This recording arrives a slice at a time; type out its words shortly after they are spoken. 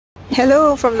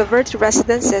Hello from the Verti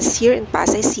Residences here in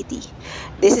Pasay City.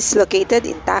 This is located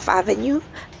in Taft Avenue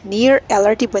near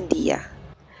LRT Buendia.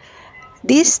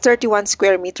 This 31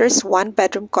 square meters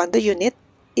one-bedroom condo unit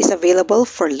is available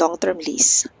for long-term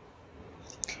lease.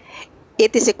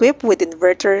 It is equipped with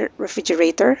inverter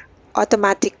refrigerator,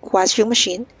 automatic washing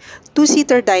machine,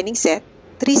 two-seater dining set,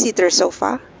 three-seater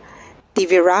sofa,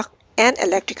 TV rack, and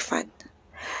electric fan.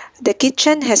 The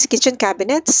kitchen has kitchen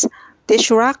cabinets,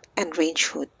 dish rack, and range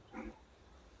hood.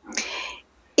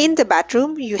 In the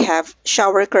bathroom, you have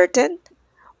shower curtain,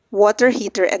 water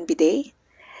heater and bidet.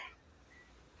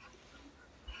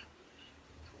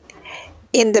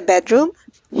 In the bedroom,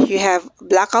 you have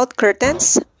blackout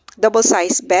curtains,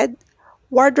 double-sized bed,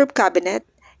 wardrobe cabinet,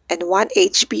 and 1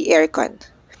 HP aircon.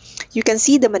 You can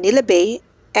see the Manila Bay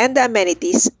and the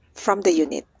amenities from the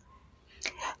unit.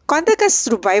 Contact us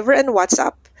through Viber and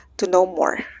WhatsApp to know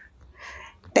more.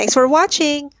 Thanks for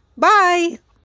watching. Bye!